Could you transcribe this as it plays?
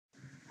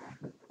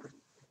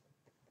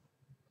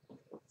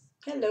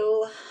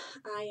Hello,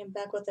 I am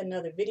back with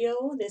another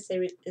video.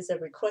 Is a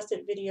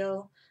requested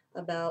video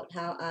about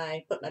how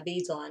I put my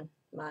beads on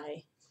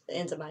the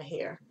ends of my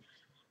hair.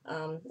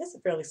 It's a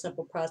fairly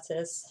simple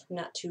process,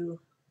 not too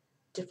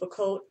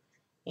difficult,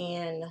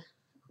 and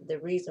the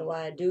reason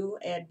why I do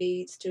add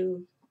beads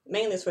too,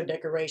 mainly is for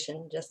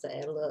decoration, just to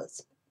add a little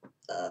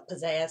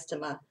pizzazz to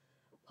my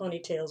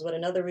ponytails. But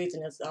another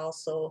reason is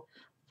also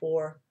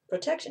for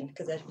protection,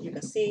 because as you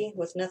can see,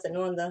 with nothing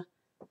on the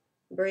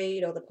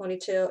braid or the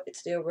ponytail, it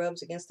still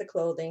rubs against the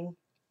clothing.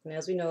 And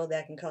as we know,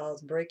 that can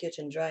cause breakage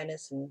and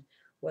dryness and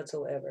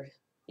whatsoever.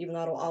 Even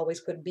though I don't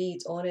always put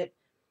beads on it,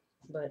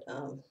 but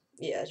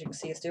yeah, as you can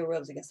see, it still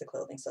rubs against the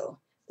clothing. So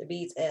the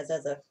beads adds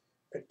as a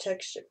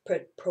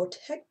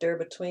protector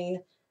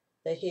between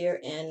the hair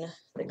and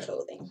the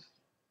clothing.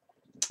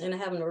 And I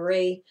have an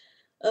array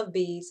of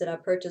beads that I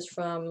purchased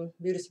from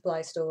beauty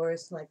supply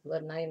stores, like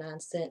 99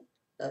 cent,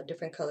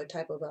 different color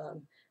type of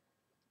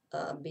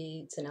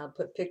beads, and I'll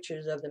put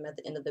pictures of them at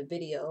the end of the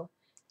video.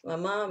 My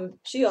mom,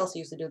 she also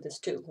used to do this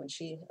too when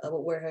she would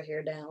wear her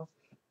hair down.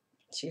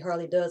 She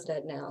hardly does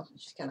that now.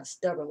 She's kind of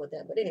stubborn with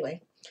that. But anyway,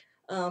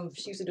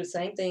 she used to do the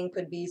same thing,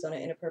 put beads on the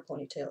end of her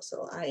ponytail.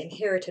 So I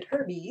inherited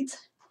her beads.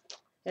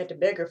 I had to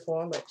beg her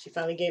for them, but she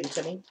finally gave them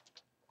to me.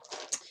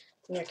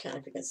 And they're kind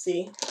of, if you can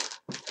see,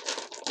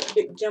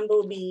 big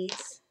jumbo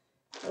beads.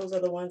 Those are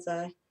the ones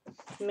I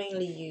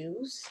mainly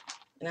use.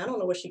 And I don't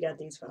know where she got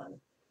these from.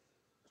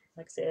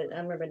 Like I said, I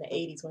remember in the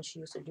 80s when she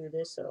used to do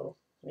this, so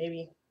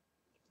maybe,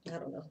 I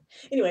don't know.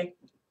 Anyway,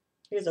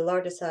 here's a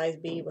larger size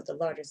bead with a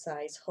larger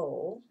size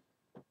hole.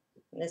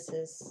 And this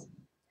is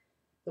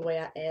the way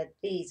I add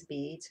these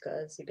beads,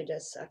 because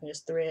I can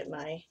just thread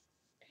my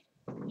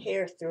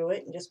hair through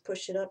it and just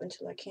push it up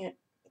until I can't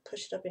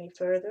push it up any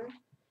further.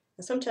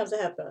 And sometimes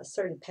I have a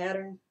certain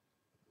pattern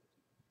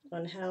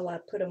on how I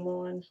put them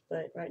on,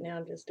 but right now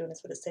I'm just doing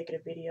this for the sake of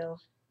the video.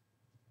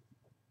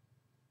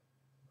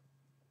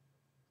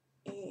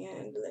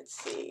 And let's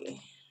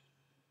see.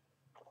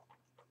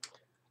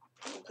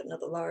 I'll put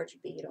another large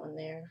bead on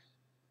there.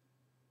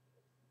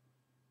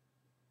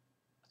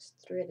 Just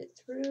thread it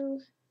through.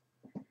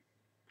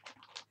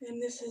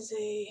 And this is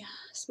a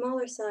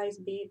smaller size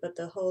bead, but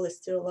the hole is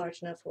still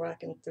large enough where I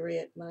can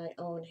thread my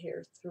own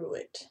hair through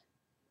it.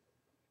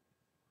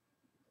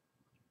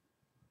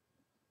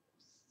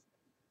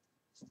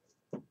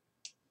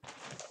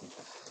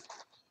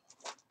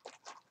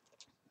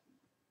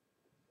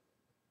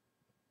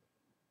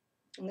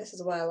 And this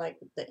is why I like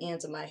the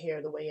ends of my hair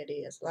the way it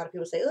is. A lot of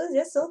people say, oh,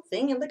 that's so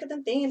thin, and look at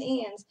the thin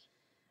ends.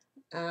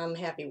 I'm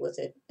happy with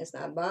it. It's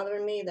not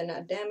bothering me. They're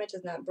not damaged.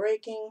 It's not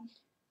breaking.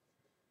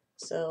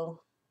 So,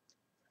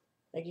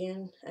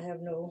 again, I have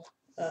no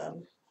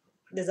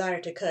desire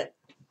to cut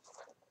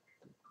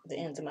the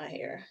ends of my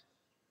hair.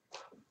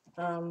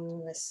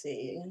 Let's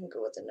see. Let me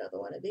go with another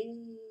one of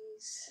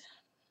these.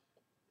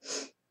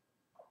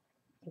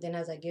 Then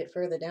as I get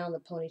further down the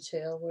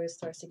ponytail, where it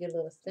starts to get a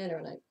little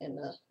thinner and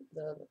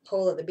the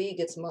hole of the bead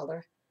gets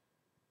smaller,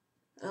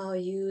 I'll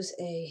use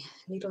a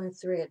needle and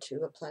thread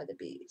to apply the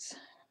beads.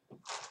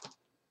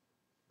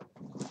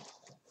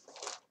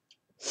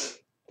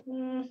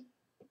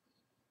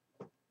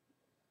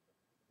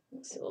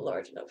 It's still a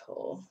large enough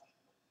hole.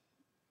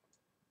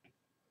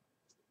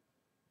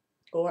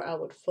 Or I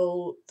would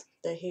fold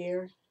the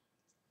hair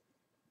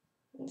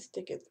and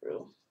stick it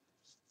through.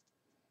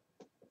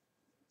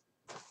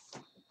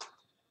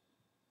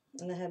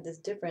 And I have this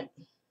different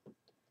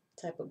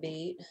type of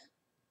bead.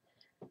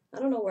 I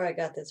don't know where I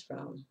got this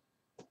from.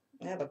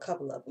 I have a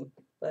couple of them,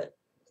 but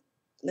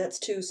that's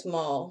too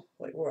small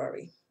with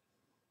Rory.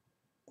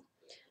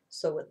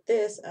 So with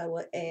this, I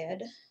will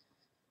add,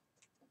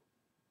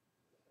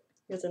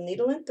 here's a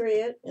needle and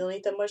thread. You don't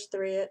need that much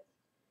thread.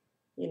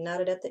 You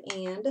knot it at the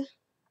end,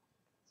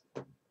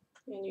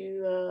 and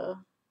you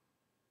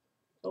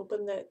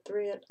open that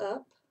thread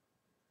up,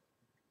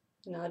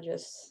 and I'll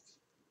just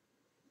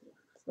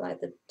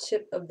slide the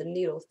tip of the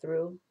needle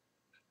through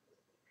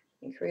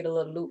and create a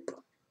little loop,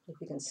 if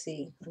you can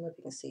see. I don't know if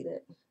you can see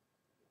that.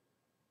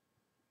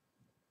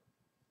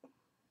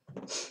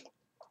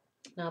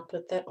 Now I'll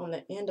put that on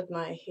the end of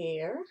my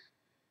hair.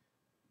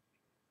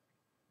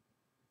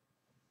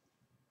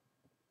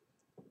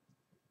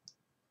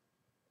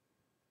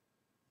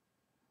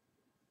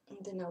 And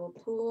then I will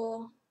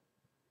pull,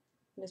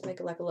 and just make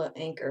it like a little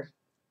anchor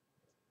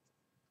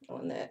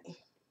on that.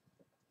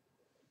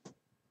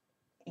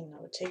 And I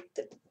will take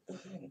the,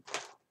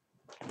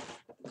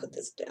 put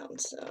this down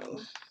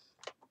some.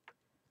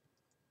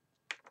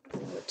 I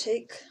will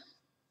take,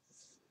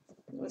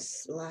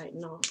 what's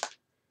sliding off.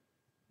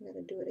 I'm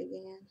going to do it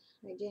again.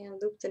 Again,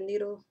 loop the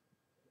needle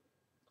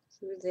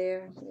through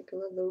there, make a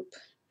little loop,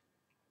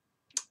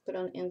 put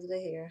on the ends of the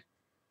hair.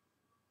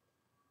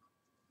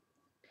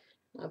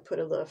 I'll put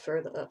a little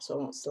further up so it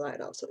won't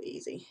slide off so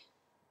easy.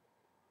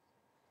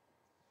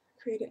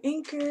 Create an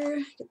anchor,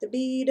 get the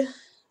bead,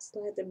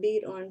 slide the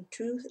bead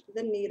onto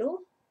the needle.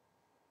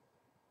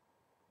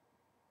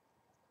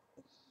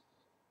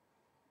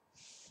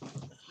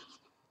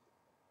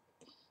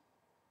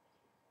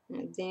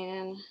 And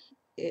then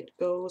it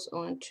goes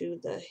onto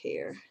the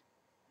hair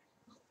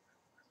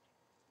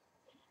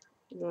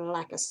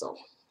like so.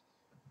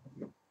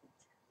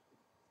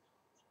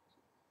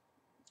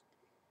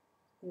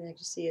 And I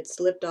can see it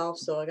slipped off,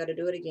 so I got to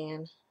do it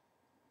again.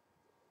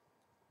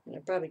 And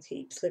it probably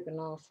keeps slipping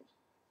off.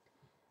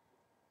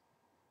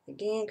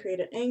 Again,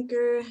 create an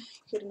anchor,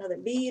 get another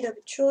bead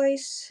of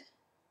choice.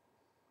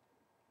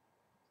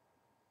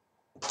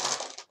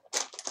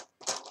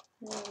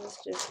 And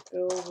let's just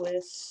go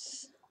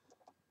with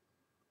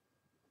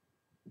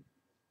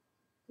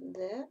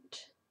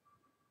that.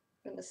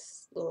 I'm gonna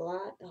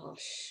slide, oh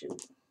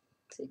shoot.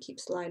 So it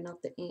keeps sliding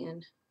off the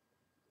end.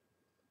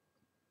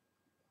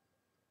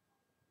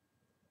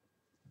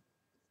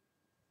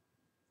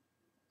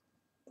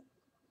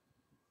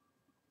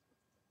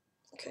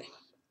 Okay.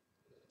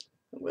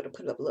 I'm going to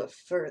put it up a little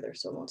further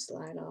so it won't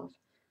slide off.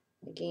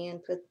 Again,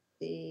 put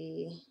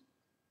the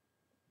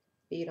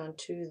bead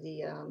onto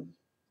the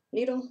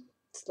needle,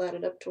 slide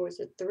it up towards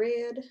the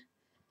thread,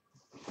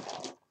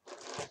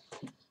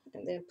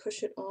 and then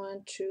push it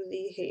onto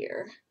the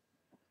hair.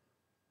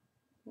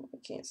 I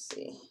can't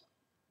see.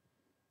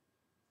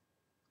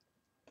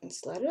 And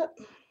slide it up.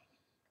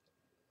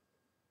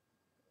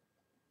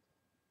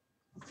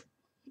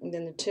 And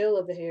then the tail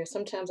of the hair,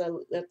 sometimes I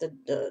let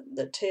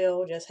the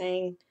tail just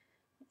hang,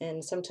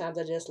 and sometimes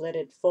I just let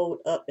it fold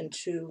up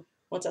into,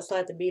 once I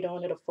slide the bead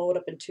on, it'll fold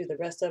up into the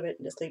rest of it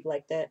and just leave it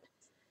like that.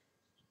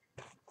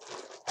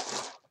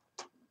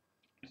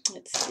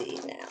 Let's see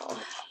now.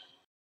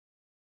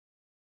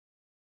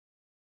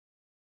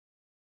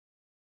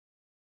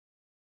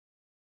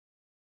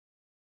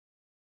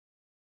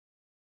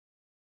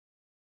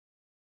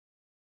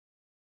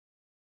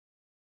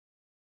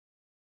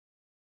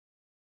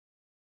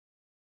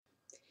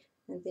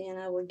 And then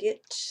I will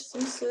get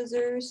some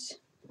scissors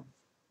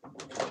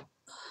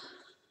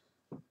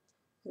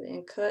and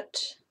then cut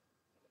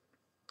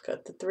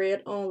the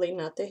thread only,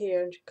 not the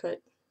hair.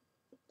 Cut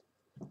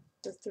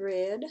the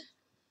thread.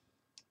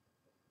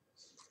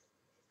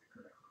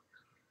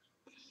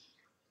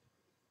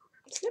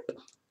 Snip.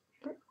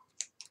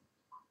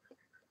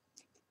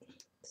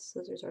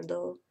 Scissors are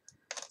dull.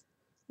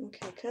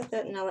 Okay, cut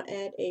that. Now I'll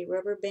add a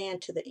rubber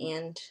band to the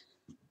end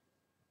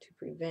to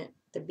prevent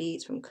the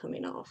beads from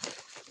coming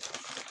off.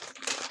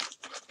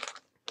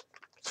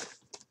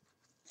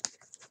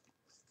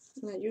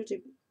 I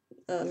usually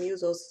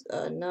use those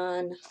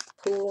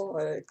non-pull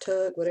or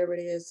tug, whatever it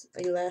is,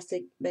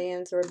 elastic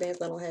bands, rubber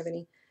bands. I don't have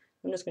any.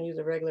 I'm just going to use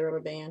a regular rubber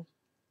band.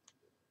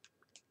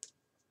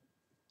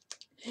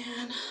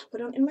 And put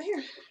them in my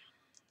hair.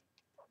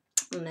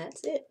 And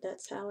that's it.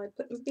 That's how I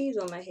put my beads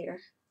on my hair.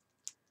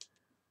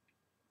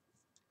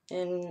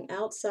 And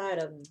outside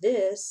of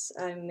this,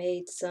 I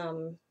made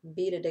some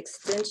beaded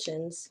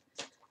extensions.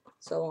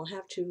 So I won't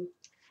have to,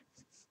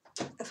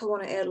 if I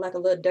want to add like a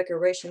little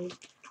decoration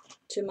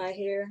to my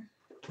hair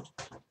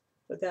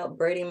without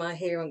braiding my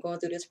hair and going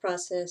through this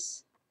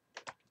process,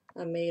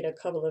 I made a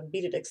couple of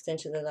beaded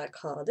extensions, as I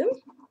call them.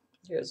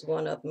 Here's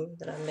one of them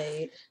that I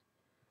made.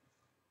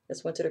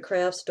 Just went to the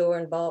craft store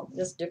and bought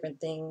just different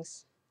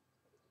things.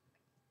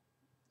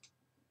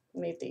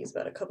 Made these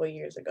about a couple of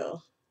years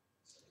ago.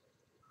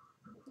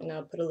 And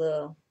I'll put a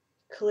little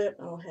clip.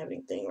 I don't have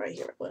anything right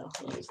here. Well,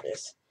 I'll use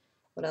this.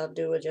 What I'll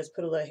do is just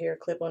put a little hair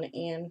clip on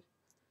the end.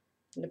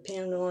 And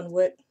depending on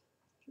what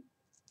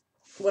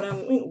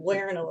I'm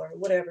wearing or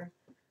whatever,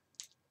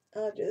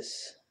 I'll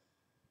just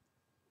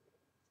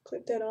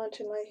clip that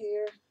onto my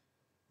hair.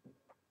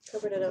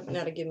 Cover it up.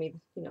 Now to give me,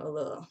 you know, a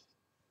little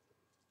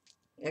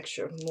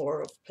extra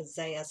more of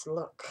pizzazz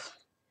look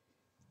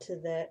to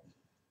that.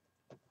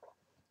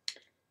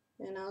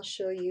 And I'll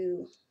show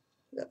you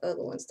the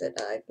other ones that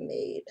I've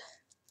made.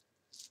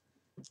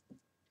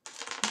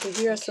 So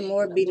here are some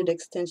more beaded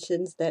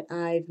extensions that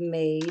I've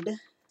made.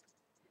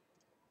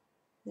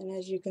 And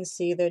as you can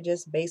see, they're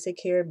just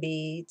basic hair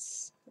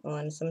beads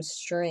on some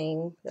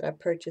string that I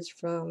purchased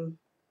from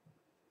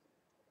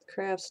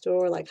craft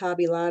store like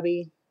Hobby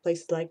Lobby,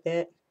 places like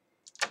that.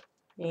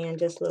 And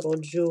just little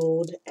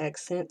jeweled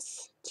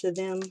accents to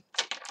them.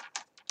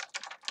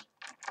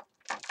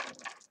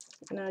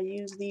 And I'll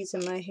use these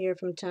in my hair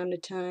from time to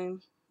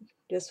time,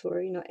 just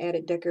for, you know,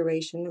 added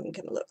decoration. Let me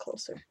come a little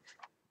closer.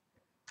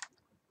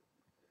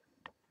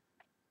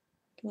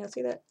 Can y'all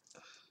see that?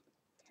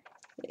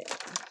 Yeah.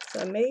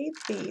 So I made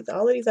these.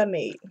 All of these I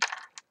made.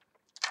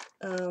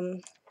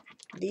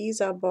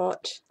 These I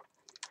bought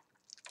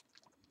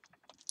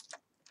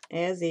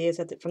as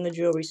is from the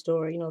jewelry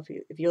store. You know,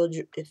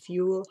 if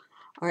you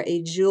are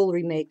a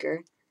jewelry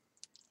maker,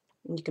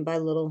 and you can buy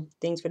little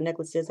things for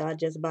necklaces, I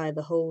just buy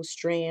the whole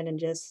strand and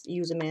just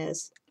use them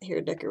as hair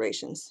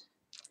decorations.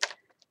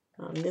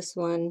 This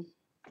one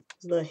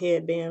is a little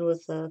headband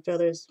with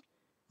feathers.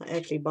 I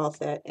actually bought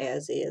that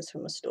as is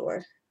from a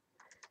store.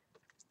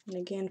 And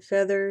again,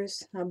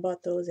 feathers, I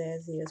bought those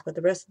as is, but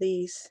the rest of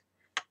these,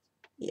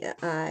 yeah,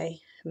 I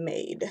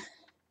made.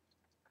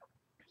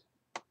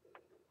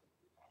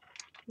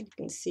 You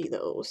can see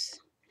those.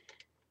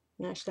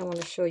 And actually, I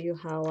want to show you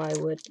how I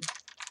would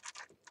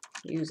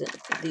use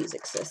these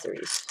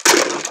accessories.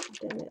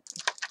 Damn it.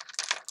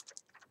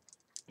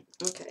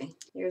 Okay,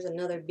 here's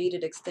another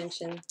beaded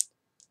extension.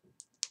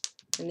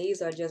 And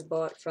these I just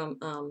bought from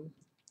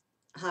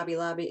Hobby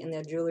Lobby in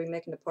their jewelry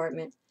making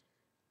department.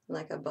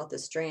 Like I bought the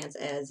strands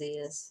as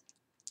is,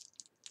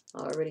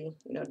 already,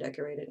 you know,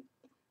 decorated.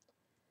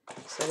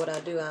 So what I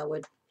do, I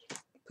would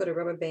put a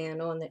rubber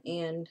band on the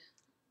end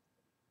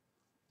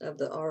of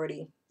the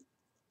already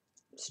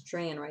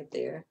strand right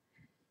there,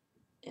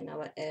 and I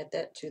would add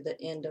that to the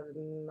end of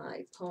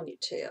my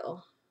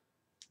ponytail.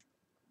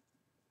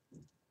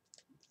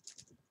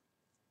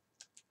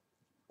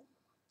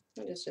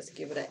 And just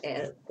give it a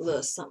add a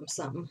little something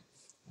something,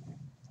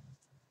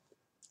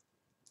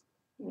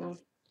 you know,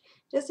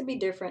 just to be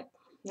different.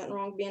 Nothing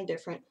wrong with being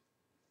different.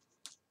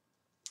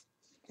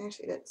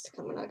 Actually, that's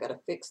coming. I gotta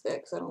fix that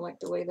because I don't like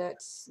the way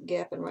that's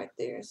gapping right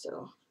there.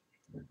 So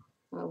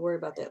I'll worry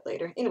about that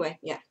later. Anyway,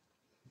 yeah.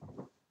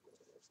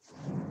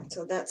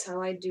 So that's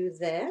how I do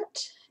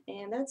that,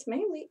 and that's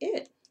mainly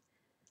it.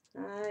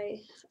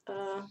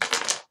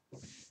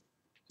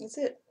 That's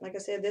it. Like I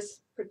said,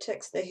 this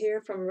protects the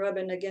hair from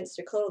rubbing against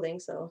your clothing,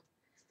 so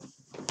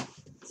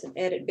it's an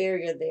added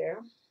barrier there.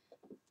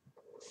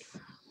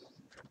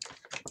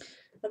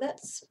 Well,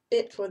 that's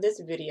it for this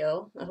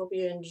video. I hope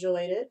you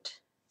enjoyed it,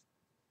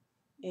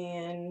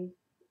 and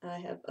I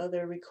have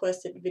other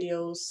requested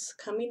videos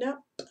coming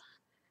up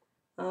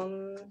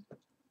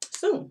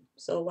soon,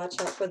 so watch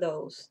out for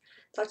those.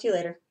 Talk to you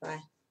later. Bye.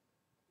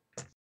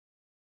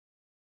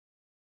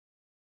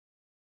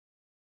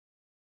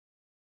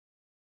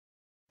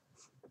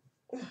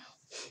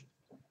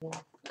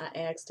 I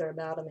asked her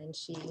about them, and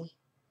she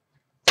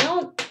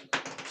don't,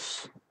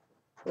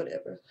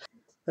 whatever.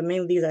 But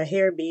mainly these are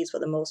hair beads for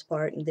the most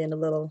part, and then a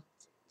little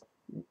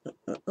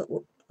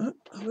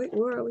wait,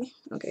 where are we?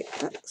 Okay,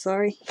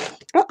 sorry.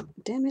 Oh,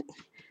 damn it.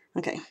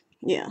 Okay,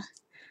 yeah.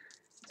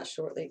 Not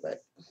shortly,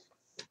 but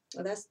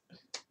well, that's.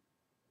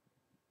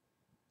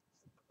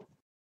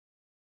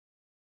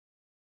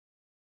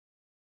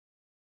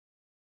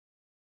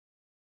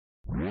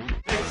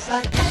 Yes,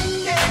 I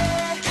can.